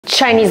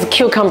Chinese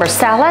cucumber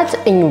salad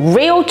in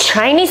real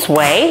Chinese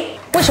way.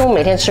 为什么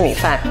每天吃米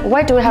饭?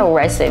 Why do we have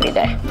rice every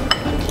day?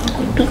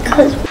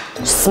 Because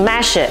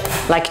smash it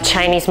like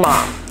Chinese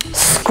mom.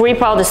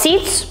 Scrape out the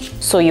seeds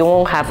so you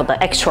won't have the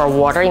extra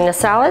water in the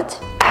salad.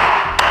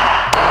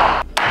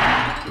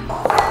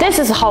 This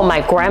is how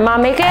my grandma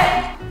make it.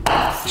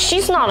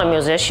 She's not a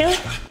musician.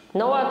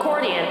 No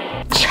accordion.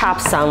 Chop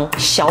some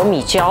小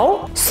米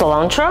椒,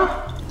 cilantro.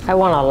 I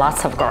want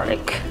lots of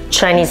garlic.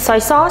 Chinese soy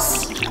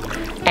sauce.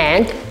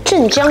 And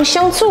镇江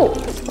香醋.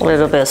 A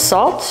little bit of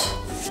salt.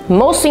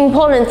 Most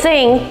important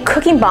thing,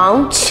 cooking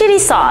bomb chili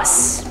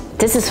sauce.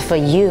 This is for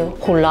you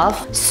who love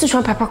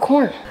Sichuan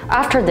peppercorn.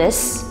 After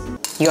this,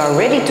 you are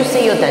ready to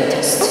see your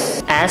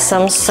dentist. Add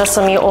some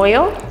sesame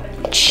oil,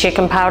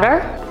 chicken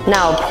powder.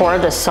 Now pour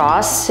the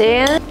sauce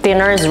in.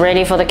 Dinner is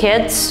ready for the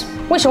kids.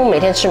 为什么每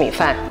天吃米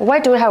饭? Why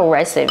do we have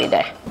rice every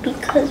day?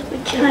 Because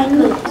we're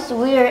Chinese.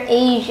 We're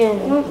Asian.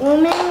 我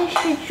们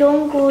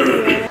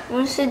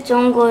是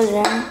中国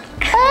人。